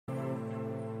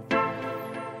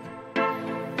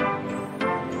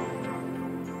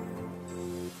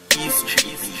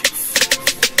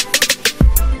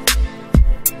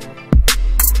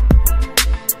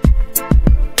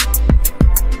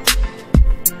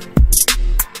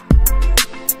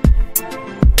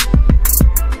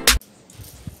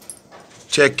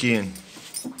Check in.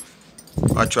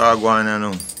 What you are going on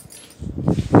now?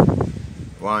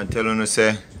 Want to tell you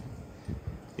say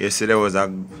yesterday was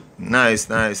a nice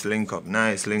link up.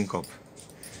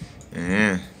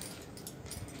 Yeah.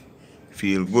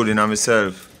 Feel good in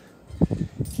myself.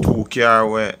 2 car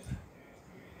where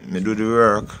me do the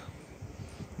work.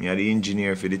 Me are the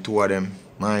engineer for the 2 of them.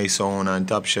 My sound and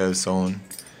Top Shelf sound.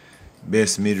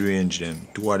 Best mid-range them.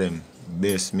 2 of them.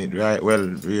 Best mid, right? Well,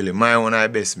 really, my one I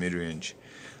best mid-range.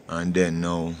 And then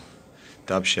now,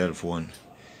 Top Shelf one.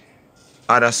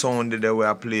 Other sound that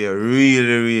we play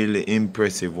really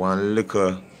impressive. One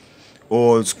little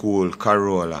old school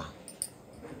Corolla.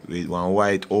 With one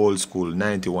white old school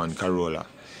 91 Corolla.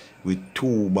 With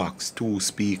 2 box, 2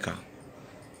 speaker.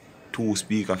 2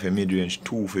 speaker for mid-range,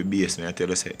 2 for bass. I tell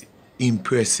you, say,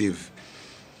 impressive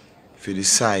for the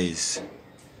size.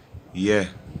 Yeah.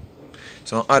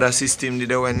 Some other system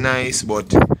they were nice,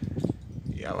 but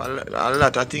yeah, a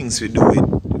lot of things we do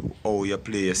with how you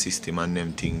play your system and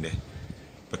them thing there.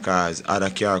 Because other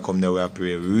car come there where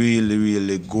play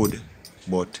really good,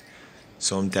 but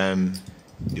sometimes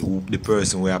the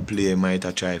person where play might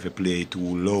have try to play too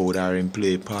loud or him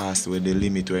play past where the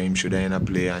limit where him should have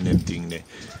play and them thing there.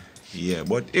 Yeah,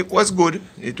 but it was good.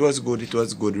 It was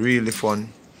good. Really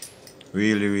fun.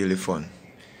 Really fun.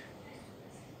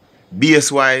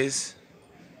 Bass wise,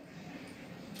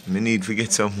 I need to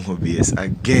get some more bass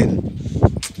again.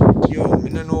 Yo, I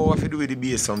don't know what to do with the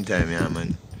bass sometime, yeah,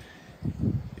 man.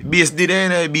 The bass did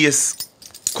any bass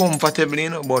comfortably, you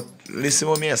know, but listen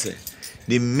what me say.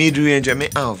 The mid-range I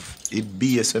have, the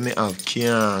bass I have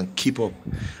can't keep up.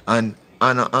 And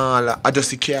all I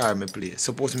just the car I play.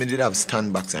 Suppose me did have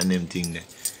stand backs and them thing there.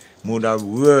 Would have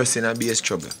worse in a bass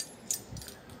trouble.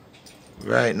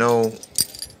 Right now,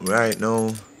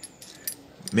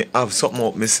 me have something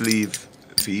up my sleeve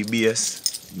for the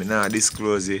bass. Me not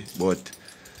disclose it, but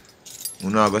you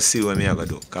know I go see what me I go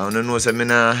do. Cause you know say me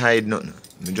not hide nothing.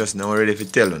 Me just not ready to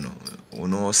tell you now. You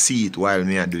know see it while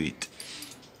me I do it.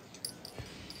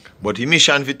 But the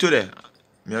mission for today,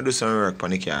 me I do some work on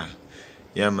the car.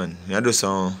 Yeah man, me I do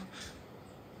some.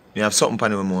 Me have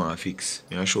something on me I want to fix.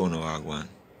 Me I show you how I go on.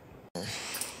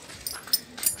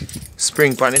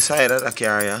 Spring on the side of the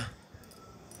car, yeah.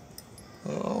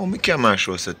 Oh, me camera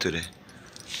show us today.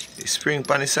 The spring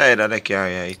on the side of the car,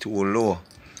 yeah, it's too low.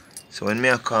 So when me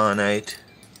a corner it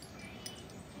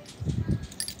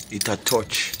a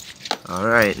touch.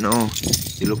 Alright now,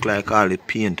 it look like all the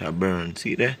paint are burned.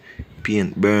 See there?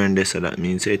 Paint burned there, so that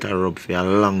means it a rub for a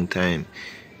long time.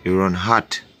 You run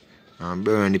hot and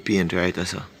burn the paint right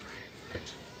so.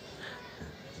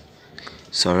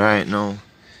 So right now,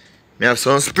 me have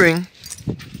some spring.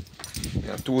 Me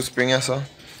have 2 spring here, so.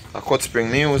 A cut spring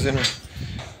me using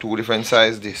 2 different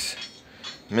size this.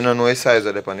 Me don't know the size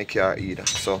of the on the car either.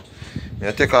 So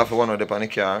me take off one of the on the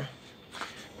car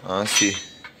and see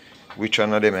which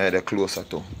one of them I had closer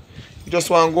to. You just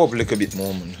want to go up a little bit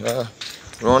more, man.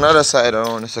 On the other side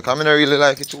around, so I don't really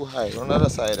like it too high. On the other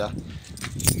side,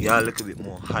 yeah, a little bit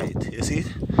more height. You see it?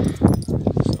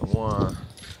 So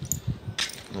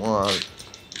more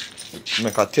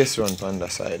make a test run on the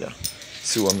side.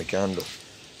 See what we can do.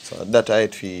 So that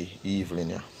height for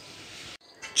evening, yeah.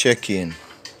 Check in.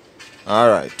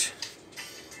 Alright.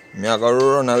 Me I go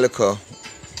run a little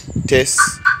test.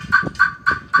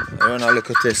 I run a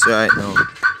little test right now.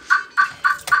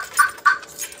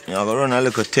 Me I go run a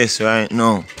little test right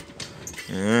now.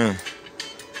 Yeah.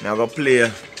 Me I go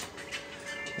play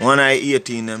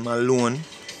 1i18 them alone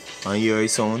and hear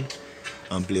his sound.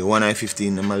 And play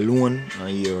 1i15 them alone and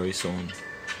hear his sound.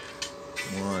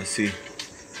 I want to see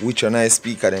which one I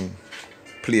speaker them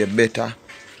play better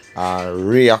or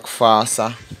react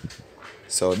faster.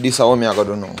 So this is what me I gotta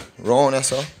do now. Round here,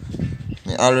 so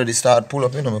me already start pull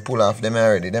up, you know, me pull off them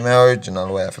already. Them are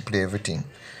original way I have to play everything.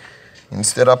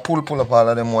 Instead of pull up all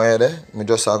of them wire there, me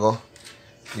just go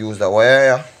use the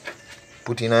wire here,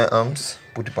 put in the amps,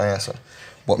 put it on here, so.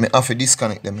 But me have to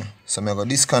disconnect them here. So me go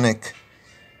disconnect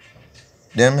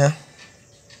them here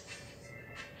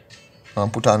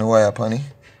and put on the wire upon it.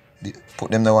 Put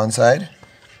them to one side,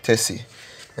 test it.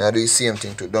 I do the same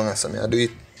thing to down so I do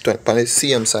it on the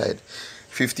same side.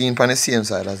 15 on the same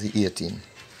side as the 18.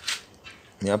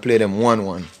 I play them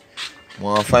 1-1. I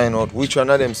want to find out which one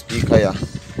of them speaker here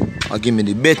will give me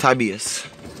the better bass.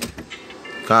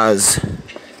 Because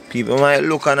people might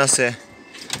look and say,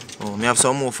 oh, I have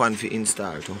some more fun to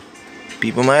install too.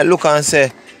 People might look and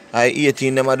say, I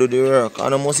 18 them I do the work.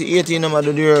 And almost the 18 them I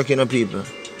do the work, you know, people.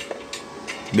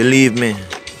 Believe me.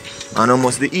 And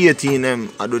almost the 18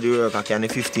 them I do the work. I can the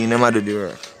 15 them I do the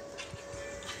work.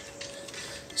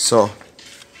 So,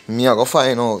 me I go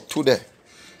find out today.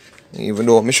 Even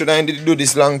though I should have do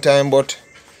this long time, but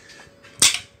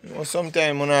you know,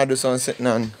 sometimes when I do something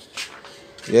and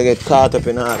you get caught up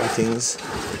in other things.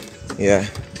 Yeah.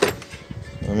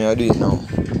 Let me do it now.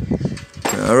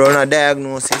 I run a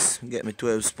diagnosis, get me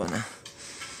 12 spanner.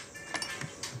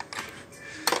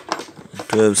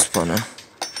 12 spanner.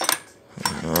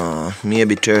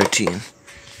 Maybe 13.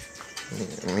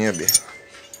 Maybe.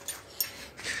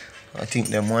 I think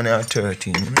them one are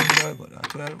 13. Remember I got that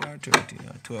 12 or 13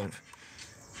 or 12.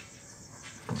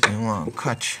 They want to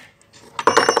catch.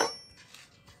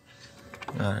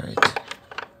 Alright.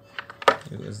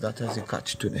 Because that has a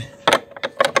catch today.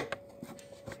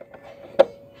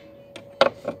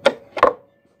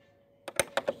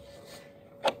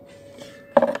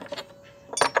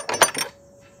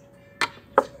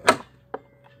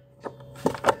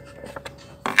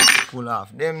 Pull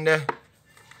off them there.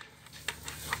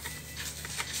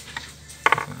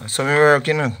 So me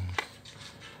working. I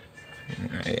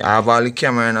have all the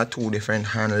camera in a two different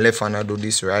hand. Left hand I do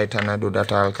this, right hand I do that,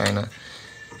 all kind of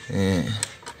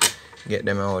get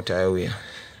them out of the way.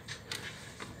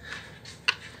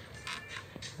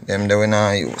 Them they we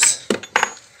not use.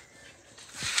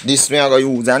 This me I go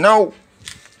use now.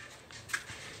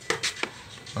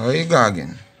 How you go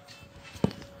again?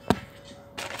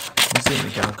 Let's see if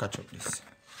we can catch up this.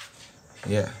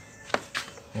 Yeah.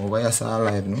 Over here it's all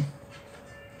live, no?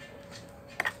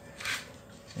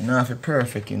 You know, if it's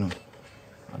perfect, you know.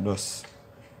 I just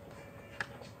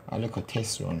I look a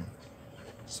test run.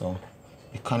 So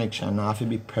the connection now have to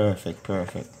be perfect.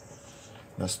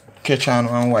 Just catch on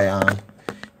one wire and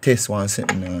test one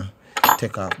sitting and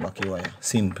take off back the wire.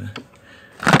 Simple.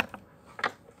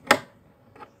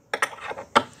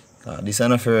 This is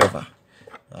not forever.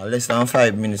 Less than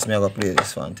 5 minutes me I go play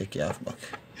this one, take it off back.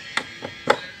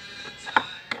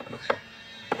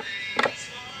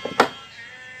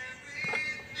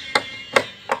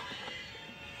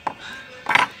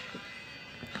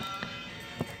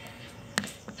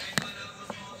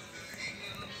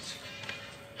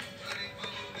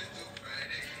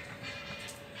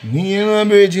 Me and my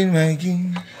virgin, my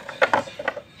king.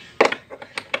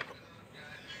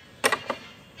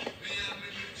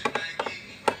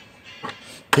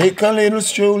 Take a little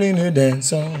stroll in the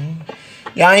dance hall.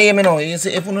 Yeah, hear me now. You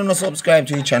see, if you don't subscribe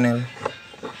to the channel,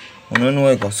 you don't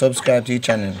know go subscribe to the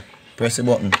channel. Press the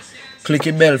button. Click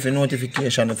the bell for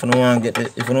notification if you don't want to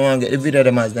get the video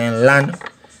them as they land.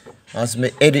 As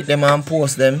me edit them and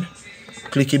post them,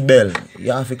 click the bell.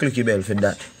 You have to click the bell for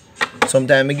that.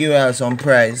 Sometimes I give you some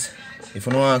prize. If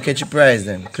you don't want to catch a prize,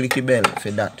 then click the bell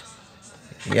for that.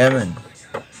 Yeah, man.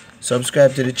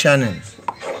 Subscribe to the channel.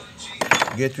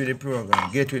 Get with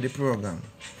the program.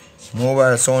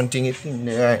 Mobile sound thing it in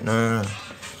there right now.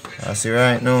 I see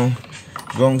right now.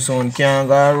 Gong sound can't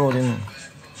go road, you know.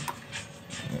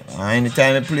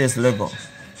 Anytime the place Lego.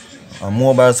 A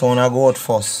mobile sound I go out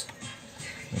first.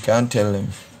 You can't tell them.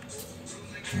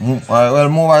 Well,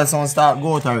 mobile sound start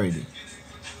go out already.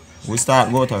 We start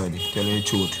go out already, tell you the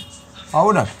truth. How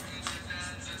would that?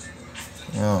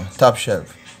 Yeah, top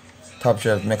shelf. Top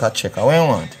shelf, make a check. What you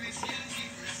want?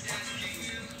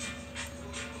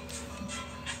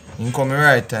 In coming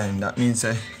right time, that means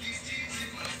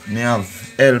me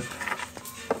have help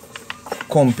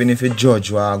company for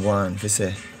judge what I go on for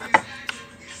say.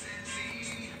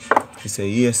 If you say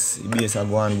yes, base I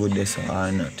go on good this or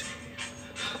not.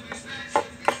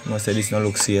 You must say this not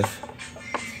look safe.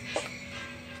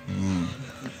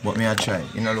 But me I try,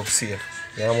 it not look safe.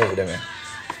 You don't move them here.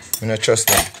 You don't trust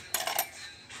them.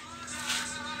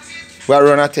 We are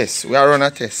run a test.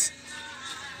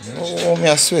 Oh, me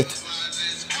I sweat.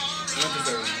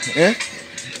 Eh?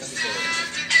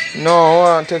 No, I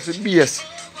want to test the bass.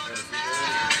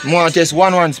 I want to test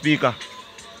one speaker.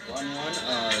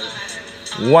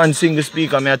 One single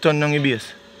speaker, I turn down the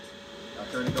bass.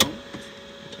 Turn it down.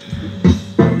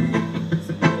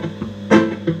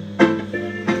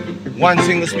 One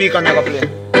single speaker, I go play.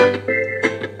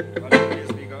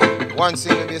 One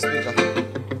single bass speaker.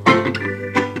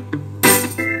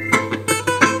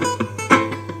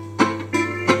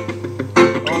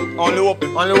 Only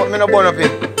hope me no burn up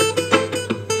it.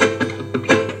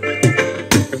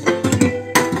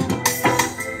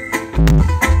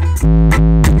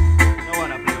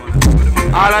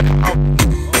 All that out.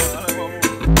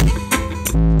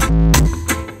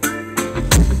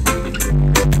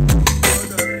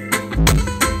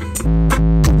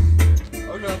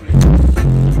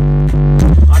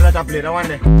 play, that one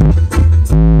there.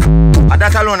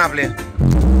 That alone I play.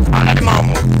 All the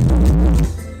mambo.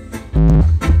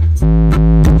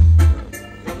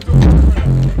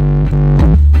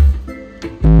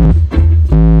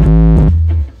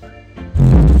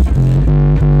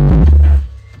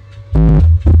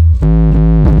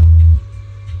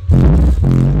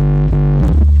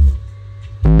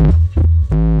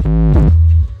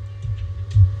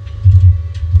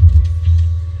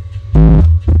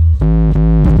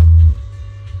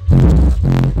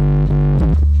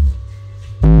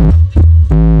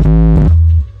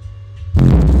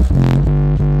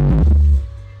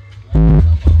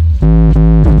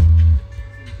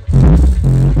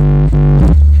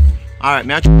 Alright,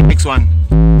 me actually next one.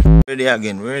 Ready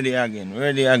again.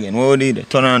 What did it?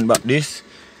 Turn on back this.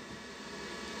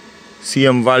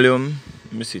 CM volume.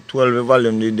 Let me see, 12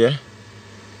 volume did there.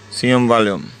 CM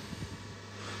volume.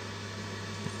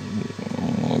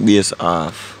 Bass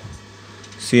off.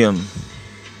 CM.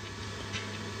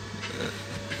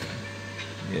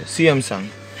 Yeah, CM song.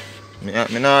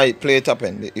 Me now play top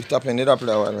end. If top end did I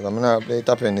play a while ago, me now play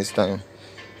top end this time.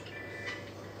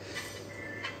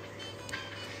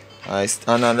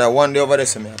 Another one day over there,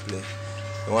 so me I play.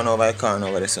 The one over the corner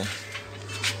over there, so.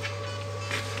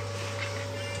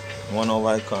 One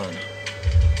over the corner.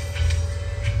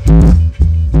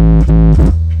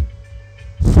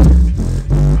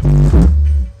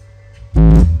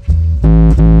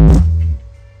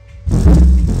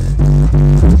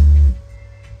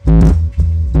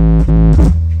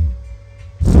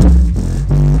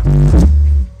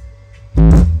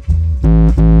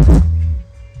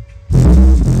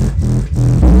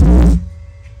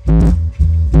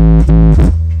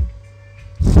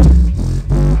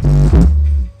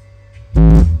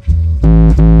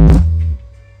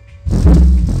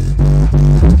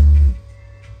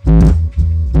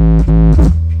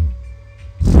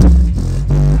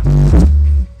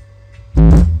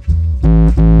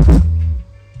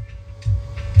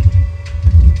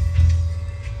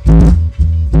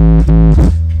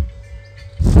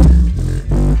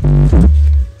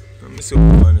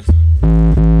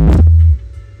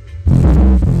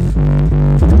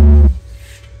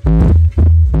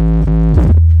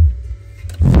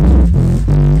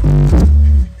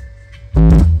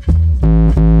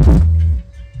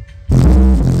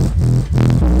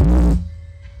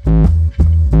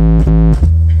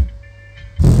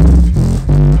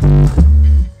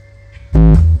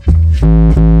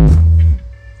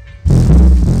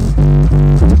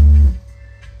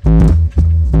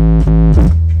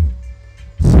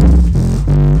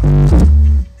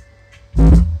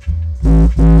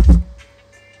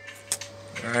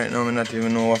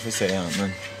 Say,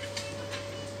 man.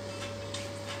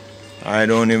 I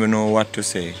don't even know what to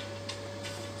say.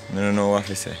 I don't know what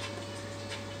to say.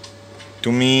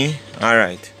 To me,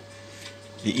 alright.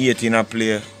 The 18 I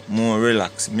play more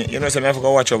relaxed. You know, so I have to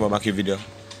watch over back your video.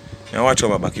 I watch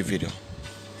over back your video.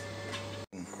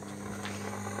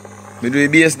 We do the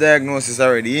bass diagnosis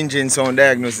already. Engine sound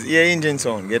diagnosis. Yeah, engine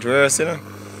sound. Get worse, you know.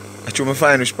 I try to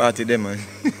find which party them, man.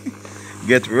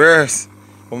 Get worse.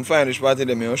 Come find which party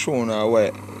them, I'll show you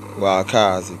where. Well,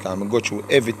 cars, I go through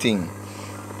everything,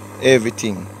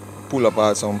 pull up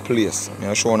at some place.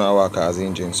 I show you our car's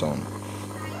engine sound.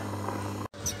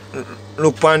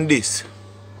 Look on this.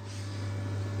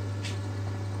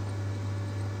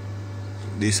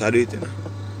 This I do it, you know.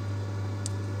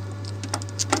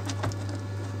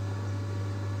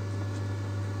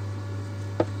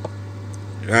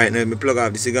 Right now, I plug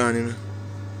off this gun, you know.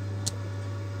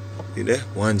 See there?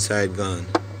 One side gone.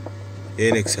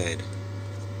 The next side.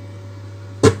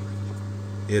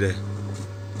 Yeah, there.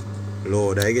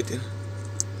 Load, I get it.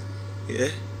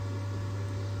 Yeah.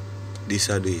 This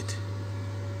I do it.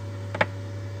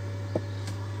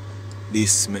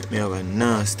 This make me have a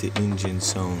nasty engine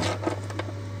sound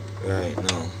right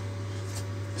now.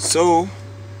 So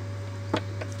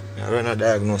I run a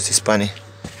diagnosis pan.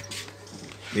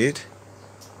 It?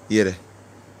 Yeah, there.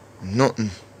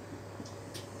 Nothing.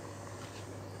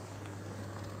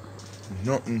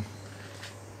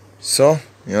 So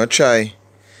you try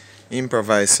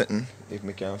improvise something if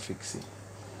me can fix it.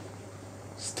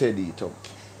 Steady it up.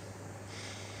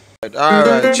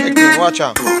 Alright, check it, watch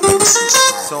out.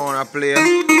 Sound I play.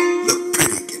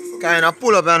 Kinda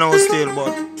pull up and out still,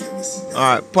 but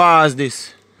alright, pause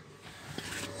this.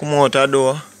 Come out the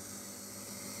door.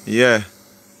 Yeah.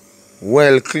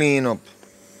 Well clean up.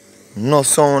 No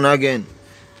sound again.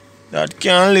 That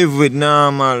can't live with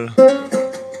normal.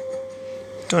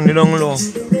 Turn it down low.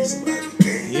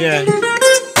 Yeah.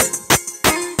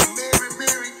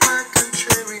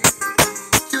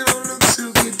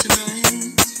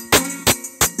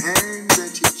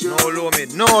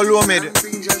 No low mid.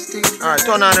 Alright,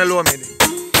 turn on the low mid.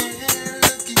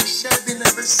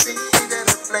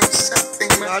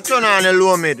 Turn on the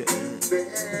low mid.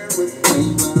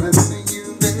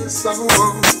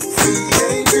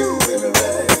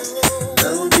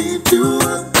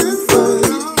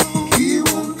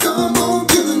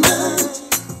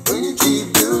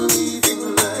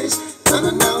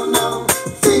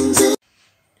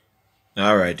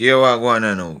 Alright, here what going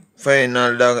on now.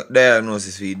 Final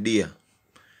diagnosis video.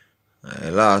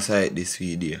 Last night this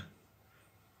video.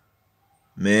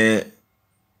 Me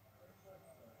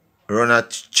run a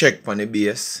check on the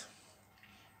bass.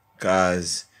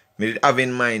 Cause me did have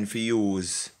in mind for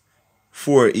use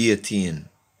 418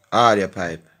 audio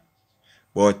pipe.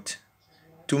 But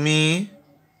to me,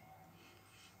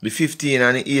 the 15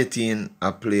 and the 18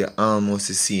 I play almost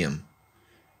the same.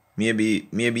 Maybe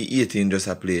 18 just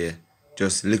I play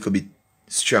just a little bit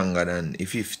stronger than the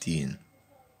 15.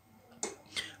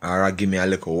 Or I give me a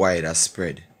little wider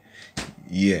spread.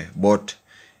 Yeah, but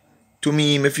to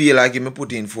me, I feel like if I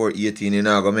put in 418, it's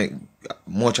not going to make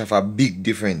much of a big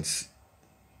difference.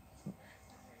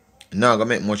 Not going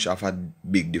to make much of a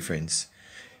big difference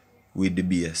with the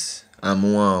bass. And I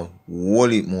want a whole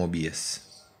lot more bass.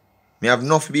 I have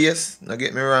enough bass, don't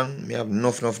get me wrong. I have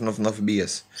enough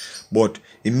bass. But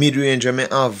in mid-range, I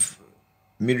have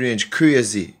mid-range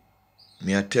crazy.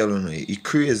 I tell you, it's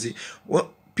crazy.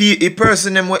 What a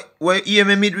person them what hear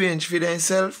me mid-range for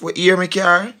themselves, what hear me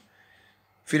car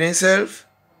for themselves,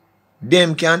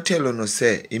 them can tell you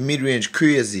say in mid-range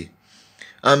crazy.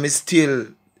 And me still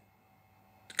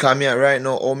come here right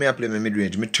now, how me I play my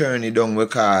mid-range. Me turn it down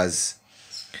because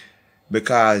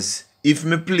if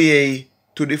me play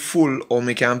to the full or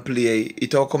me can play,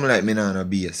 it all come like me not no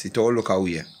bass. It all look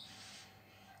away.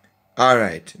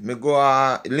 Alright, me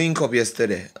go link up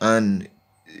yesterday and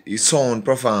it sound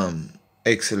perform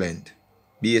excellent.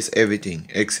 Bass everything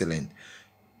excellent.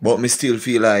 But me still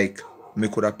feel like me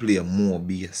could have played more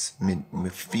bass. Me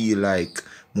feel like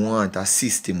me want a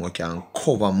system that can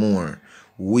cover more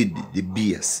with the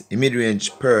bass. The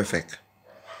mid-range perfect.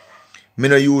 Me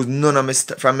no use none of my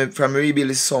from me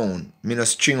rebuild the sound. Me no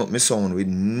string up my sound with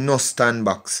no stand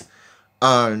box.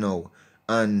 All now.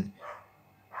 And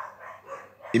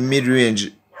in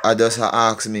mid-range, I just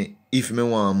ask me if me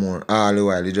want more. All the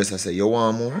while, they just say, you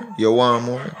want more? You want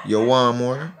more? You want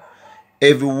more?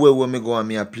 Everywhere when me go and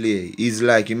me a play, it's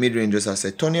like in mid-range just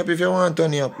say, turn it up if you want,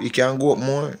 turn it up. You can go up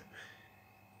more.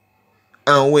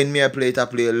 And when me I play it, I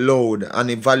play loud. And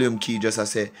the volume key just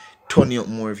say, turn it up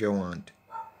more if you want.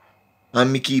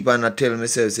 And me keep on tell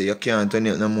myself, say, you can't turn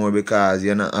it up no more because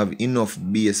you don't have enough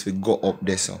bass to go up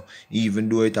there. So even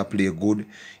though it a play good,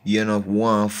 you don't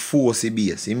want to force the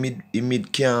bass. The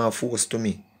mid can't force to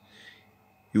me.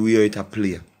 You hear it a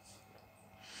play.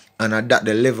 And at that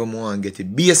the level I want to get a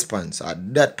bass pan. So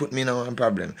that put me in one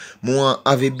problem. I want to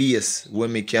have a bass where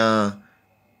me can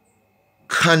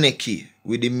connect it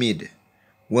with the mid.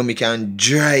 Where me can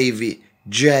drive the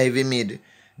mid,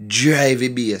 drive the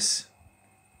bass.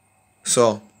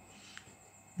 So,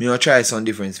 me will try some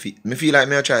different me feel like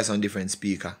me will try some different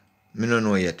speaker. Me don't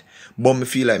know yet. But me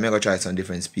feel like me will try some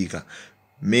different speaker.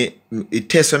 It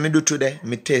test when me do today,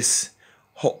 me test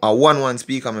how a 1-1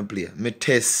 speaker me play. Me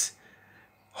test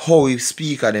how a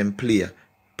speaker them play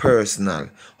personal.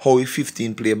 How a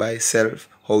 15 play by itself,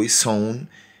 how it sound,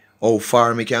 how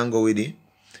far me can go with it.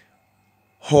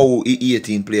 How a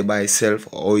 18 play by itself,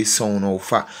 how it sound, how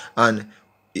far. And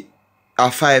a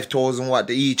 5,000 watt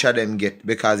each of them get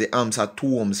because the amps are 2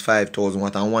 ohms 5,000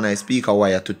 watt and one I speaker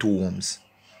wire to 2 ohms.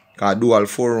 Cause I do all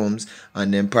 4 ohms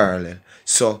and then parallel.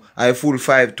 So I full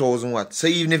 5,000 watts. So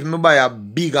even if I buy a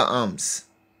bigger amps,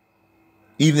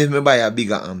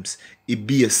 it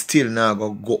be still now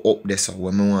go up there so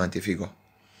when I want it to go.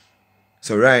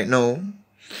 So right now,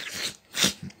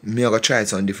 me I go try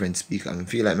some different speaker. I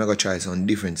feel like I go try some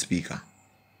different speaker.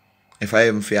 If I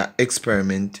even feel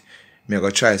experiment, I go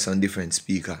try some different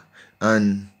speaker.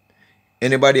 And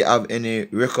anybody have any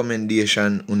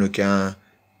recommendation, you can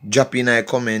drop in a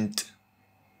comment.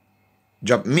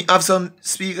 Drop me have some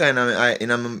speaker in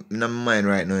my mind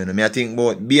right now. Me I think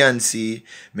about Beyonce,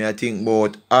 me I think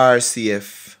about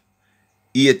RCF,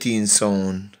 18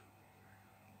 sound,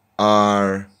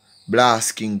 or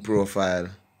Blast King profile.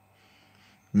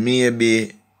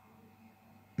 Maybe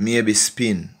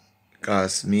spin.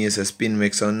 Because me is a spin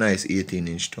makes sound nice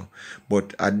 18-inch too.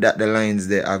 But at that the lines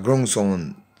there are ground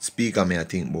sound speaker me I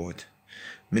think about.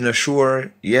 Me not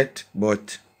sure yet,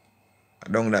 but I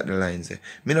don't that the lines there.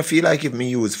 Me not feel like if me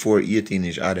use 4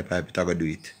 18-inch audio pipe it I go do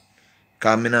it.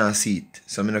 Because me not see it.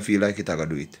 So me not feel like it I go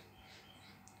do it.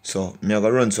 So me I go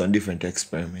run some different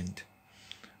experiment.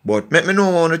 But let me know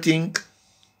what you think.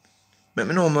 Let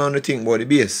me know what you think about the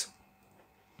bass.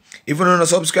 If you don't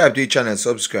subscribe to the channel,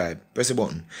 subscribe. Press the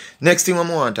button. Next thing I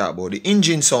want to talk about, the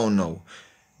engine sound now.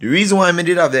 The reason why I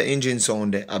did have the engine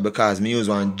sound there is because I use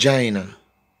one Gina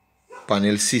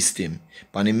panel system.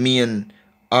 On the main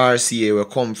RCA will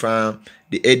come from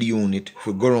the head unit. If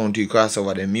we go around to the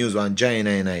crossover, then I use one Gina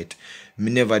in it. I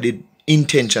never did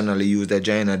intentionally use the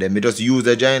Gina there. I just use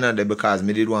the Gina there because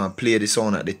I did want to play the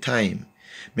sound at the time.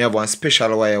 I have one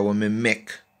special wire when I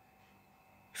make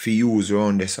for use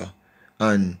around this.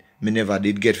 And I never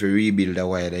did get to rebuild the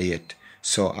wire there yet.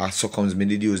 So as so comes I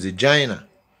did use the Gina.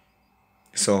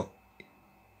 So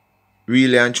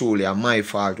really and truly it's my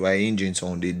fault why engine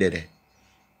sound did there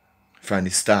from the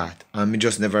start. And I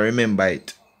just never remember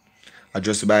it. I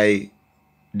just by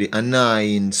the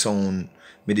annoying sound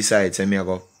I decide to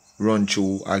go run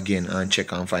through again and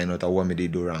check and find out what I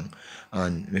did do wrong.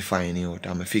 And me find it out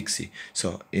and I fix it.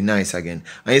 So it's nice again.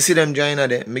 And you see them Gina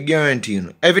there, I guarantee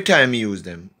you, every time you use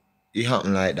them, it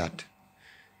happen like that.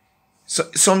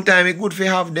 So sometimes it's good to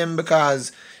have them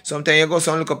because sometimes you go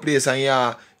some look a place and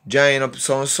you join up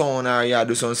some sound or you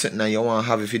do something and you want to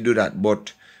have if you do that.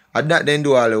 But at that then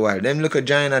do all the while. Them look a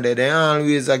Gina there, they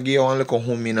always give you one look a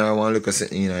home in or one look a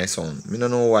setting in a sound. I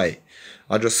don't know why.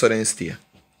 I just saw them stay.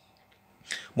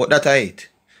 But that's it.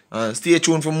 And stay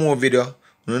tuned for more video.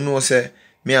 You know say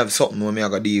me have something what me I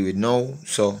gotta deal with now.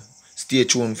 So stay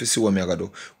tuned for see what me I gotta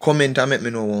do. Comment and let me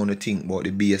know what you think about the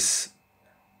bass.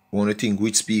 What you think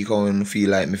which speaker you feel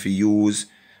like me for use.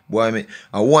 Boy,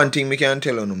 and one thing me can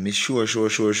tell you, me sure.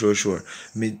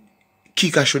 Me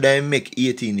Kika should I make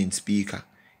 18-inch speaker.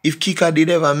 If Kika did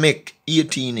ever make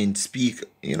 18-inch speaker,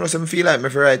 you know, some feel like me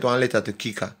for write one letter to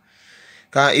Kika.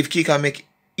 Cause if Kika make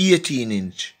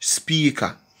 18-inch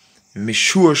speaker, me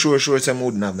sure some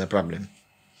wouldn't have no problem.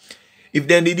 If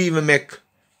they did even make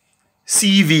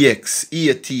CVX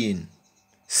 18,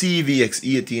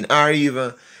 or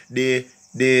even the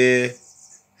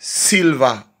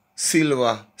silver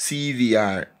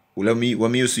CVR, what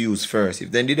me used to use first.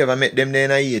 If they did ever make them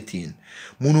then 18,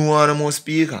 I don't want more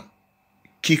speaker.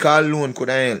 Kika alone could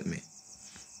have helped me.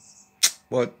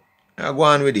 But we are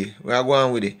going with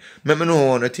it. Let me know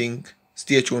what you think.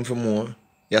 Stay tuned for more.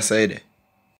 Yes, I did.